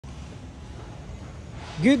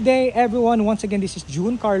Good day everyone, once again this is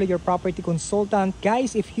𝗟cie, your property consultant.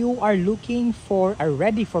 Guys, if you are looking for a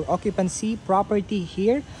ready for occupancy property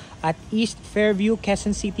here at East Fairview,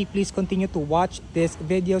 Quezon City, please continue to watch this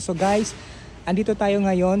video. So guys, andito tayo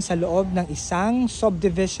ngayon sa loob ng isang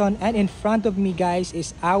subdivision, and in front of me guys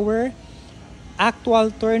is our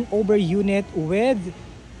actual turnover unit with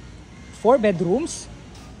 4 bedrooms,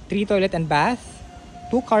 3 toilet and bath,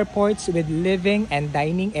 2 carports with living and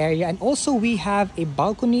dining area, and also we have a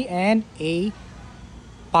balcony and a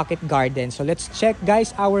pocket garden. So let's check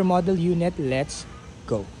guys our model unit. Let's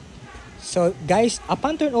go. So guys,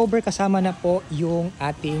 upon turnover kasama na po yung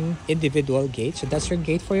ating individual gate. So that's your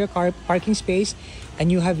gate for your car parking space,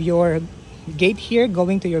 and you have your gate here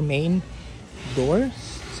going to your main door.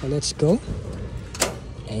 So let's go.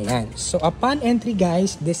 Ayan. So upon entry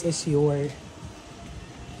guys, this is your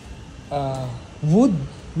wood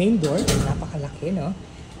main door, napakalaki, no?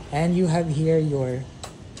 And you have here your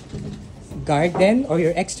garden or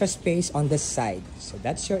your extra space on the side. So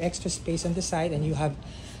that's your extra space on the side, and you have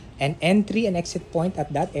an entry and exit point at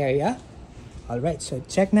that area. All right, so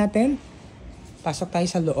check natin. Pasok tayo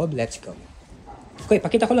sa loob. Let's go. Okay,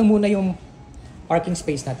 pakita ko lang muna yung parking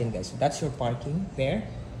space natin guys. So that's your parking there.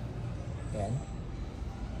 Ayan.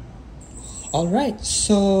 All right,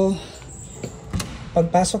 so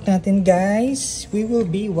pagpasok natin guys, we will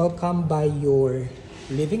be welcomed by your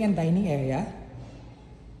living and dining area.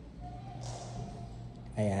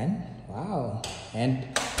 Ayan. Wow. And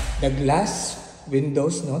the glass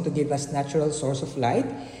windows, no, to give us natural source of light.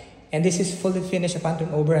 And this is fully finished upon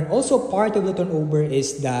turnover. And also part of the turnover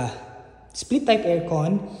is the split type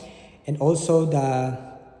aircon, and also the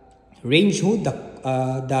range hood,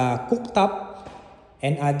 the cooktop,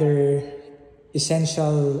 and other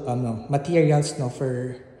essential materials, no,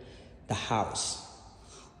 for the house.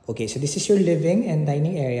 Okay, so this is your living and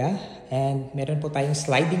dining area, and meron po tayong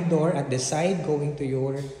sliding door at the side going to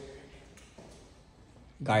your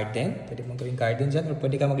garden. Pwede mong gawing garden dyan, or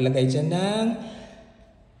pwede ka maglagay dyan ng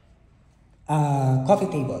coffee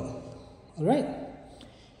table. Alright.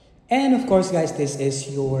 And of course guys, this is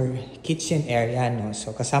your kitchen area, no?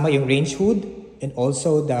 So kasama yung range hood and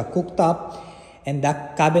also the cooktop. And the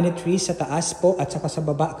cabinetry sa taas po at saka sa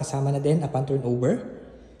baba kasama na din upon turnover.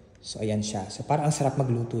 So ayan siya. So parang ang sarap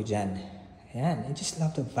magluto dyan. Ayan. I just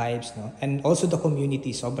love the vibes, no? And also the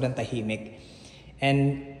community, sobrang tahimik.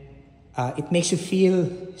 And it makes you feel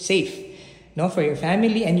safe, no, for your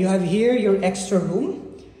family. And you have here your extra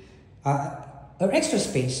room, or extra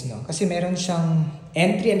space, no? Kasi meron siyang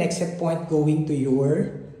entry and exit point going to your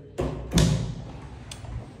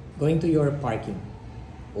parking.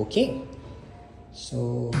 Okay.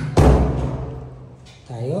 So,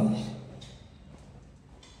 tayo.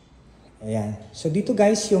 Ayan. So, dito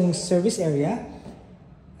guys, yung service area.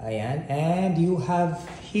 Ayan. And you have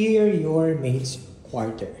here your maid's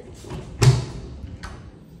quarter.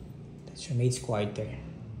 That's your maid's quarter.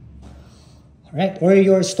 Alright. Or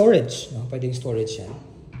your storage. No? Pwedeng storage yan.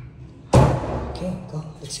 Okay, go.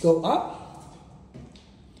 Let's go up.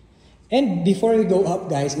 And before we go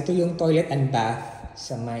up, guys, ito yung toilet and bath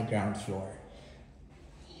sa my ground floor.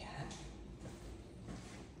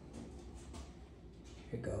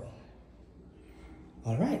 Here we go.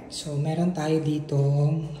 Alright, so meron tayo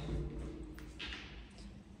ditong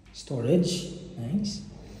storage. Nice.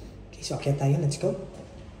 Okay, so akyat tayo. Let's go.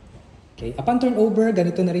 Okay, upon turnover,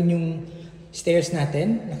 ganito na rin yung stairs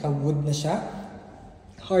natin. Naka-wood na siya.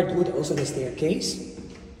 Hardwood, also the staircase.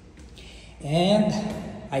 And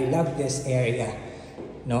I love this area,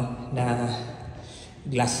 no? Na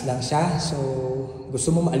glass lang siya. So,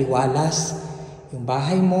 gusto mo maaliwalas yung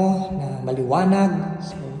bahay mo na maliwanag.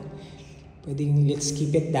 So, pwedeng let's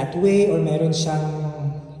keep it that way, or meron siyang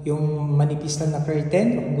yung manipis lang na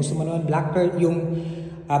curtain, o kung gusto mo naman blackout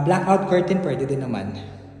curtain, pwede din naman.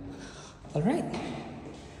 Alright.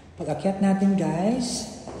 Pag-akyat natin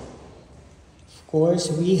guys, of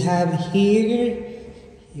course, we have here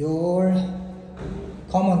your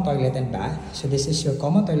common toilet and bath. So this is your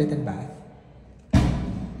common toilet and bath.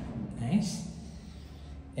 Nice.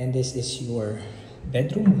 And this is your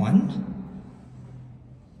bedroom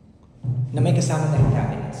 1 na may kasama na rin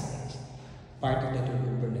cabinets. Part of the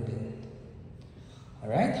turnover na din.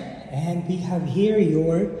 Alright? And we have here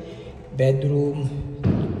your bedroom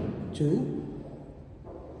 2.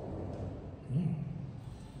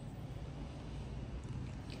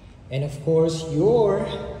 And of course, your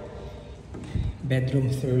bedroom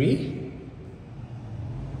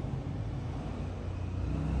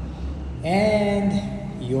 3. And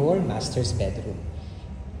your master's bedroom.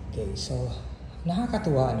 Okay, so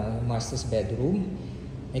nakakatuwa, no, yung master's bedroom.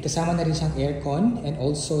 May kasama na rin siyang aircon, and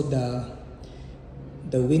also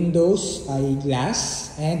The windows ay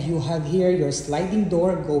glass, and you have here your sliding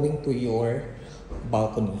door going to your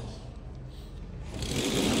balcony.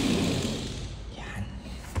 Yan.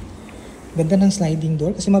 Ganda ng sliding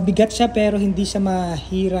door kasi mabigat siya pero hindi siya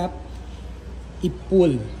mahirap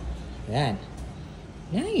i-pull. Yan.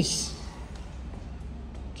 Nice.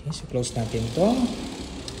 Okay, so close natin to.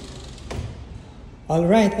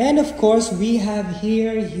 Alright, and of course, we have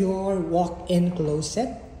here your walk-in closet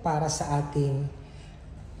para sa ating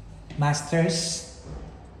masters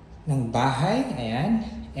ng bahay. Ayan.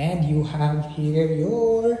 And you have here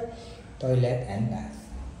your toilet and bath.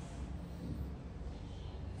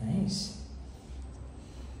 Nice.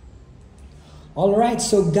 Alright,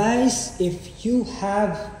 so guys, if you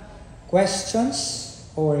have questions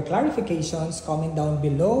or clarifications, comment down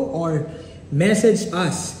below or message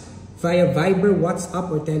us via Viber, WhatsApp,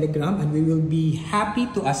 or Telegram, and we will be happy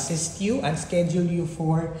to assist you and schedule you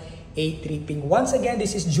for a tripping. Once again,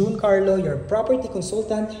 this is 𝗟cie 𝗁 𝗿, your property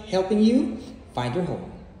consultant, helping you find your home.